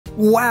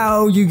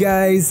Wow, you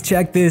guys,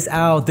 check this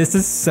out. This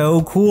is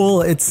so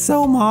cool. It's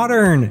so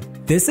modern.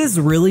 This is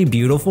really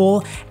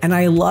beautiful, and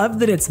I love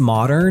that it's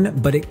modern,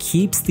 but it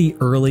keeps the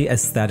early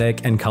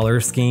aesthetic and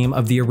color scheme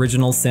of the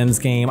original Sims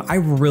game. I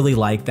really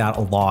like that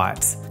a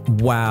lot.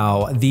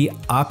 Wow, the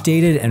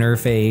updated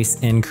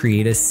interface in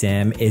Create a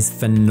Sim is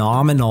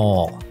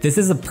phenomenal. This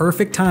is a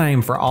perfect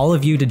time for all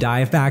of you to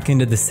dive back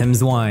into The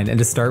Sims 1 and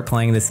to start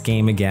playing this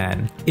game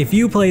again. If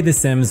you play The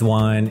Sims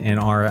 1 and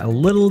are a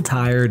little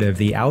tired of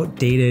the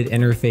outdated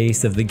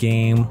interface of the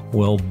game,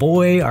 well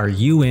boy, are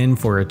you in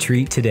for a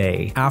treat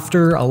today.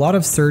 After a lot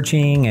of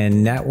searching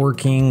and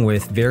networking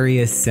with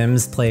various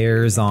Sims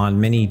players on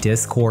many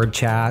Discord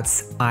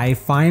chats, I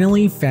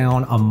finally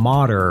found a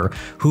modder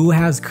who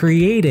has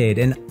created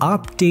an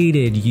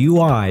updated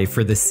UI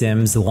for The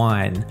Sims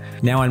 1.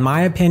 Now, in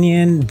my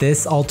opinion,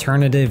 this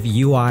alternative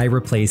UI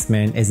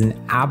replacement is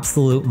an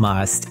absolute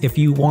must if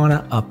you want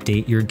to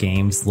update your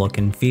game's look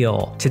and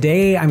feel.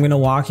 Today, I'm going to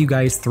walk you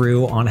guys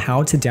through on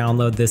how to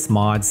download this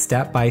mod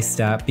step by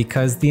step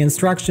because the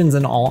instructions,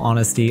 in all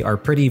honesty, are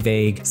pretty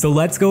vague. So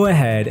let's go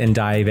ahead and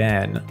dive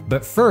in.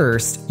 But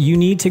first, you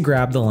need to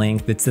grab the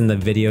link that's in the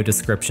video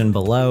description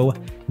below.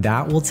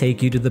 That will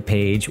take you to the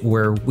page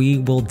where we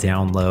will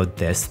download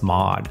this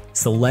mod.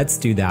 So let's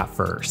do that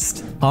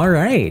first. All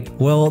right,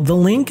 well, the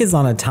link is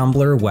on a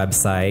Tumblr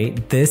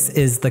website. This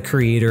is the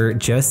creator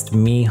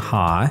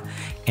Justmiha.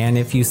 And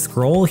if you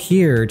scroll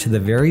here to the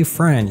very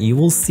front, you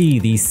will see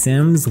the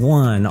Sims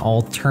 1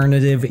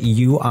 alternative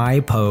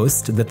UI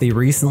post that they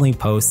recently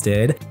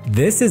posted.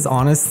 This is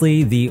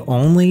honestly the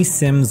only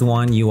Sims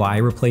 1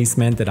 UI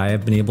replacement that I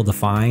have been able to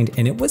find,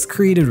 and it was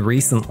created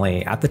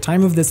recently. At the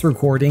time of this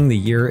recording, the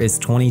year is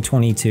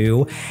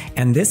 2022,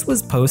 and this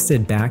was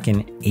posted back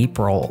in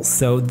April.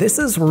 So this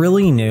is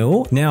really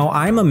new. Now,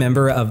 I'm a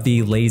member of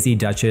the Lazy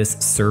Duchess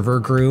server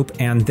group,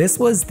 and this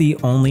was the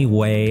only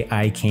way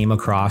I came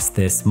across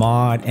this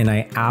mod, and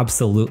I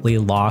absolutely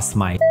lost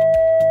my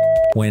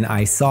when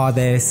I saw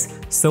this.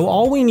 So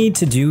all we need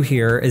to do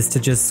here is to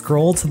just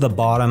scroll to the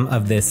bottom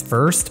of this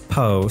first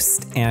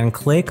post and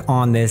click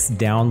on this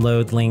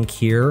download link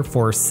here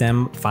for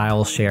Sim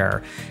File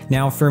Share.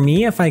 Now for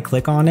me, if I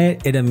click on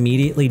it, it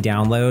immediately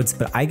downloads,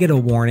 but I get a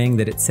warning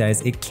that it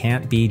says it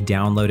can't be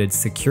downloaded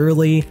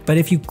securely. But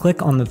if you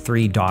click on the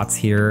three dots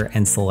here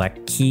and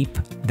select keep,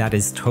 that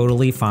is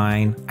totally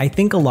fine. I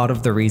think a lot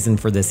of the reason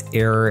for this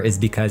error is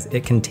because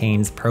it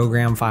contains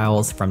program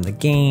files from the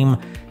game.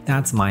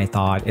 That's my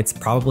thought. It's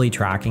probably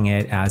tracking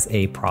it as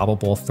a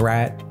probable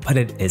threat, but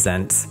it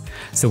isn't.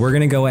 So we're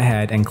gonna go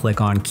ahead and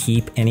click on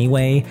keep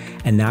anyway,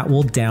 and that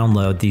will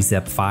download the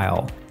zip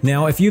file.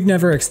 Now, if you've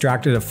never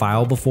extracted a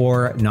file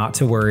before, not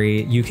to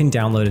worry, you can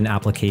download an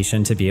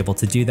application to be able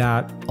to do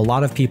that. A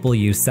lot of people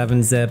use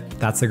 7-zip,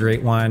 that's a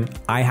great one.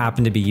 I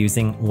happen to be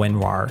using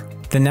WinRAR.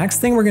 The next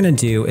thing we're gonna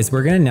do is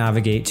we're gonna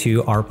navigate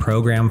to our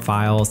program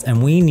files,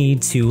 and we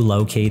need to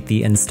locate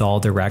the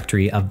install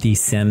directory of the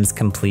Sims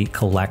Complete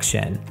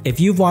collection. If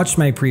you've watched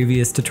my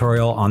previous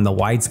tutorial on the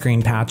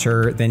widescreen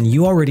patcher, then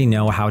you already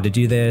know how to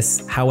do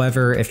this.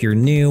 However, if you're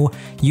new,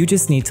 you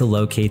just need to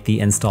locate the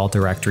install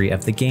directory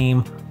of the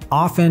game.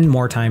 Often,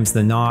 more times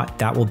than not,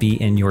 that will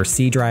be in your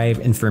C drive,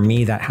 and for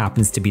me that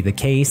happens to be the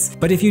case.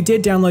 But if you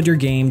did download your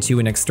game to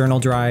an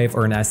external drive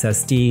or an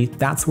SSD,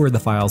 that's where the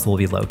files will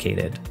be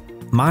located.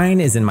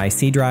 Mine is in my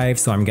C drive,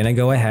 so I'm gonna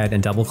go ahead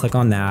and double click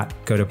on that,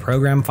 go to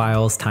Program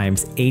Files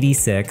times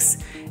 86,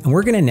 and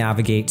we're gonna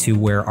navigate to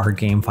where our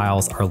game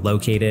files are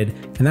located,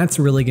 and that's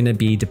really gonna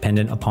be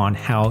dependent upon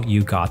how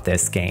you got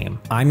this game.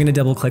 I'm gonna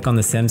double click on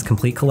the Sims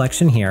Complete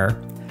collection here.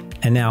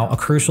 And now a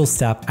crucial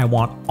step I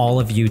want all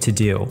of you to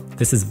do.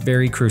 This is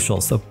very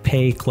crucial, so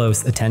pay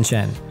close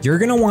attention. You're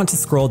gonna want to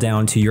scroll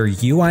down to your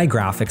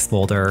UIGraphics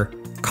folder,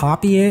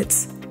 copy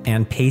it,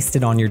 and paste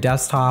it on your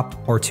desktop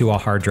or to a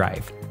hard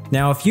drive.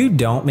 Now, if you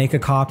don't make a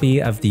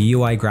copy of the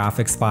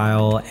UIGraphics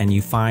file and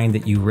you find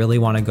that you really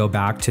want to go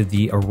back to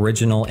the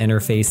original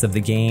interface of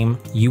the game,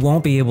 you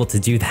won't be able to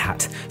do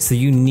that. So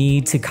you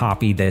need to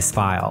copy this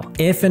file.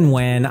 If and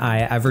when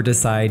I ever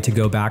decide to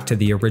go back to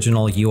the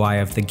original UI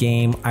of the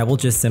game, I will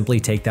just simply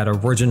take that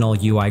original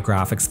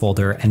UIGraphics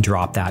folder and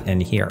drop that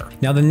in here.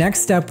 Now, the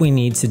next step we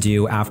need to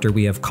do after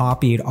we have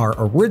copied our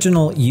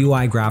original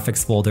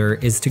UIGraphics folder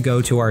is to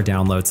go to our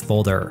downloads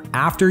folder.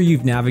 After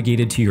you've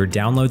navigated to your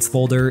downloads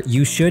folder,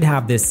 you should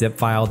have this zip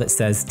file that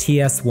says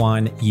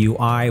TS1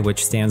 UI,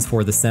 which stands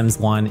for the Sims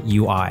 1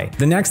 UI.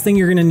 The next thing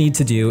you're gonna need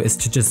to do is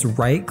to just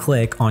right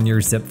click on your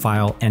zip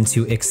file and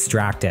to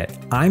extract it.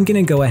 I'm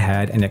gonna go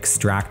ahead and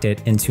extract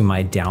it into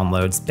my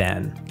downloads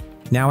bin.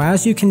 Now,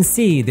 as you can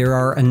see, there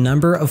are a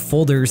number of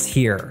folders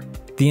here.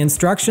 The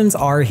instructions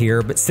are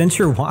here, but since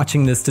you're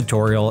watching this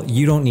tutorial,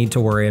 you don't need to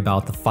worry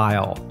about the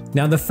file.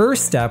 Now, the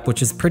first step,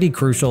 which is pretty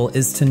crucial,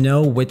 is to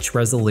know which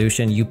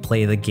resolution you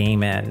play the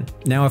game in.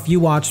 Now, if you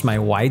watched my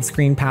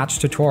widescreen patch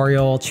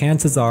tutorial,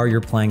 chances are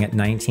you're playing at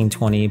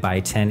 1920 by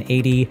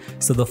 1080,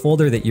 so the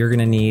folder that you're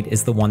gonna need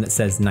is the one that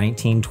says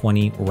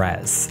 1920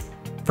 res.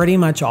 Pretty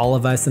much all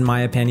of us, in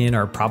my opinion,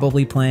 are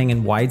probably playing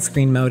in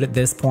widescreen mode at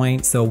this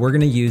point, so we're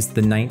going to use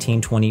the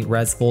 1920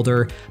 res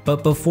folder.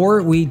 But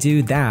before we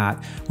do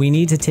that, we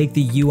need to take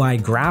the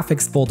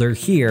UIGraphics folder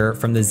here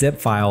from the zip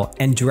file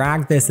and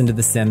drag this into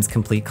the Sims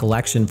Complete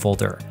Collection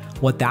folder.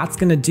 What that's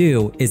going to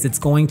do is it's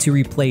going to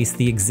replace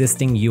the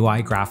existing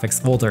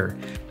UIGraphics folder.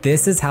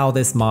 This is how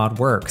this mod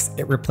works.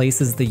 It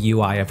replaces the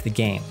UI of the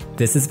game.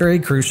 This is very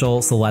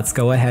crucial, so let's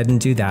go ahead and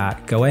do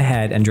that. Go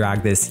ahead and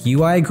drag this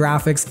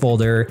UIGraphics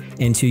folder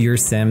into your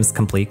Sims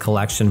Complete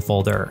Collection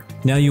folder.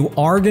 Now you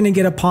are going to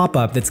get a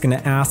pop-up that's going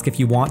to ask if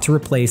you want to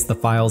replace the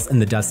files in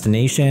the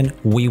destination.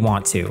 We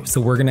want to, so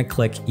we're going to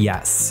click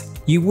yes.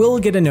 You will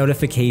get a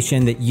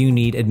notification that you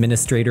need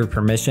administrator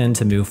permission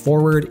to move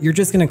forward. You're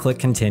just going to click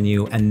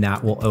continue and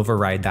that will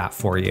override that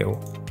for you.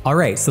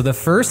 Alright, so the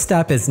first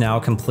step is now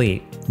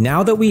complete.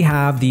 Now that we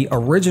have the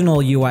original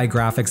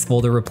UIGraphics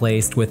folder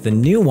replaced with the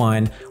new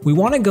one, we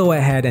want to go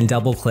ahead and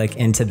double click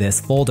into this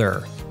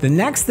folder. The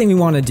next thing we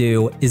want to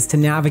do is to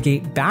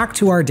navigate back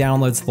to our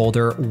downloads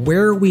folder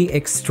where we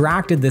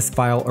extracted this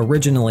file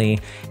originally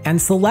and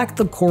select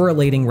the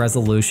correlating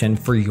resolution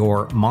for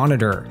your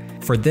monitor.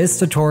 For this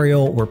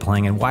tutorial, we're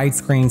playing in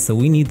widescreen, so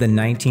we need the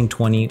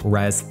 1920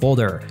 res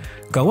folder.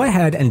 Go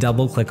ahead and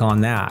double click on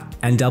that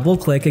and double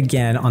click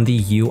again on the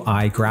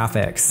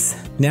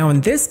UIGraphics. Now in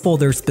this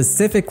folder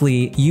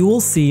specifically, you will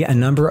see a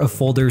number of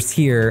folders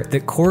here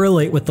that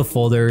correlate with the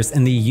folders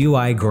in the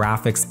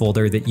UIGraphics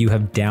folder that you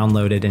have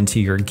downloaded into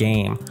your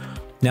game.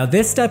 Now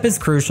this step is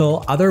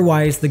crucial,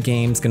 otherwise the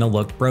game's gonna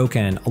look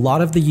broken. A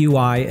lot of the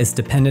UI is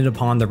dependent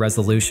upon the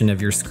resolution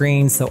of your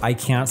screen, so I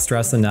can't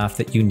stress enough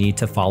that you need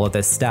to follow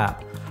this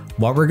step.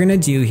 What we're gonna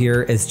do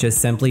here is just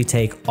simply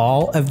take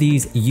all of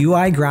these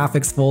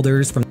UIGraphics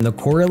folders from the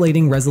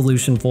correlating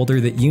resolution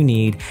folder that you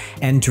need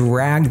and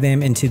drag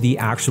them into the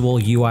actual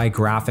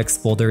UIGraphics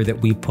folder that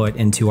we put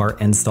into our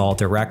install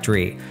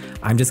directory.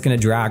 I'm just gonna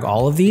drag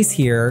all of these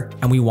here,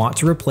 and we want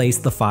to replace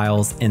the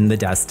files in the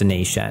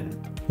destination.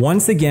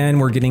 Once again,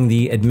 we're getting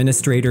the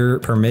administrator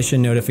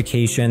permission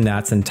notification.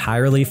 That's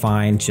entirely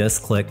fine.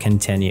 Just click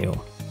continue.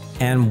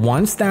 And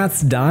once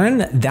that's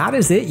done, that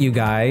is it, you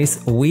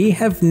guys. We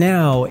have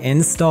now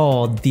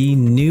installed the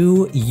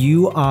new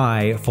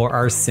UI for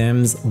our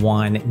Sims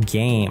 1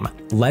 game.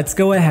 Let's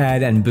go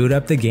ahead and boot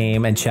up the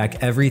game and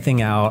check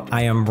everything out.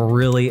 I am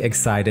really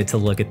excited to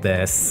look at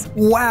this.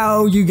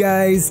 Wow, you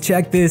guys,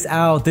 check this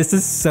out. This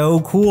is so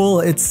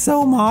cool. It's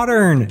so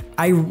modern.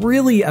 I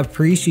really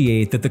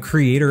appreciate that the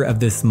creator of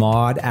this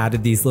mod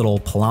added these little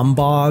plumb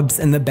bobs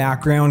in the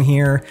background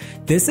here.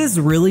 This is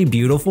really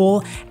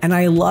beautiful, and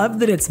I love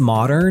that it's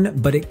modern,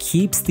 but it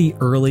keeps the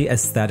early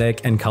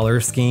aesthetic and color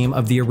scheme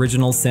of the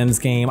original Sims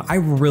game. I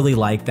really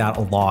like that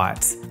a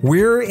lot.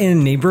 We're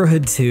in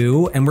Neighborhood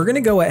 2, and we're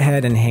gonna go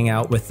ahead and hang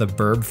out with the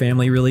Burb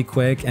family really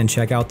quick and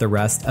check out the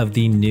rest of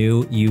the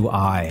new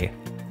UI.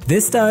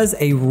 This does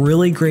a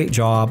really great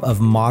job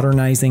of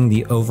modernizing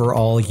the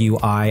overall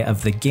UI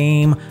of the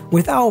game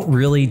without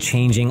really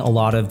changing a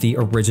lot of the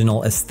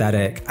original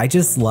aesthetic. I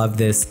just love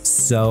this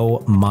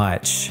so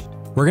much.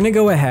 We're gonna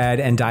go ahead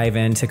and dive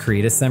into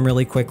Create a Sim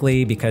really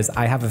quickly because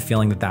I have a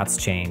feeling that that's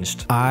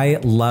changed. I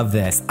love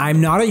this.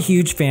 I'm not a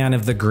huge fan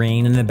of the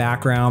green in the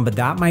background, but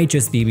that might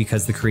just be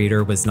because the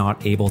creator was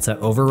not able to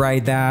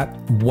override that.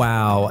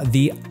 Wow,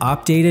 the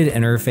updated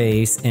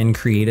interface in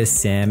Create a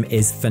Sim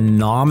is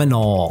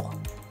phenomenal.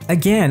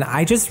 Again,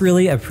 I just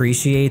really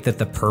appreciate that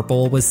the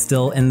purple was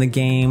still in the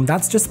game.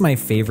 That's just my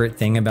favorite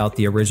thing about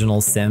the original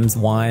Sims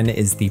 1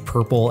 is the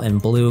purple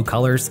and blue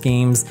color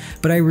schemes,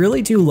 but I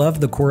really do love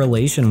the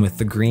correlation with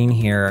the green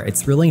here.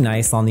 It's really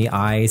nice on the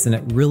eyes and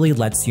it really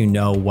lets you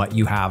know what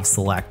you have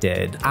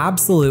selected.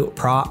 Absolute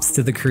props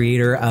to the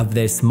creator of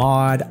this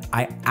mod.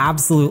 I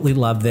absolutely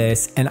love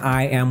this and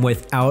I am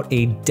without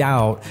a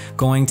doubt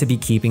going to be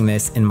keeping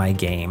this in my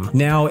game.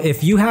 Now,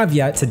 if you have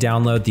yet to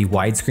download the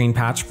widescreen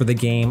patch for the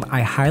game,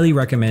 I highly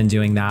recommend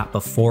doing that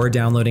before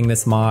downloading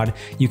this mod.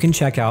 You can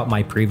check out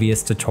my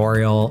previous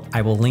tutorial.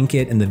 I will link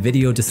it in the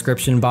video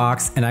description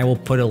box and I will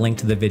put a link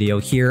to the video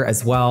here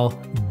as well.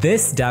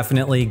 This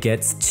definitely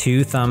gets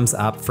 2 thumbs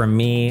up from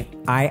me.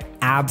 I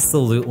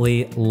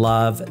absolutely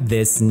love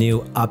this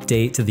new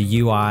update to the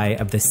UI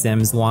of The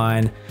Sims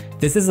 1.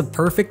 This is a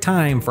perfect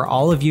time for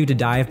all of you to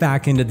dive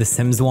back into The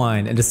Sims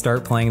 1 and to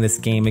start playing this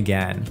game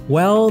again.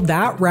 Well,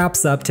 that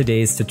wraps up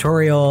today's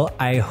tutorial.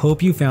 I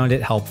hope you found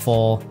it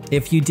helpful.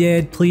 If you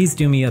did, please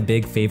do me a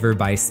big favor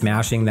by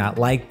smashing that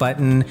like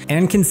button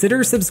and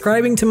consider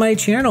subscribing to my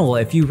channel.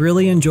 If you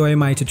really enjoy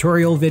my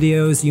tutorial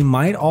videos, you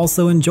might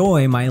also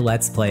enjoy my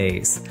Let's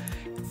Plays.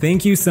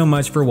 Thank you so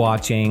much for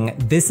watching.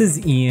 This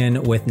is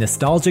Ian with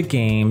Nostalgic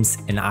Games,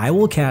 and I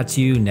will catch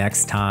you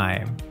next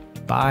time.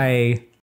 Bye.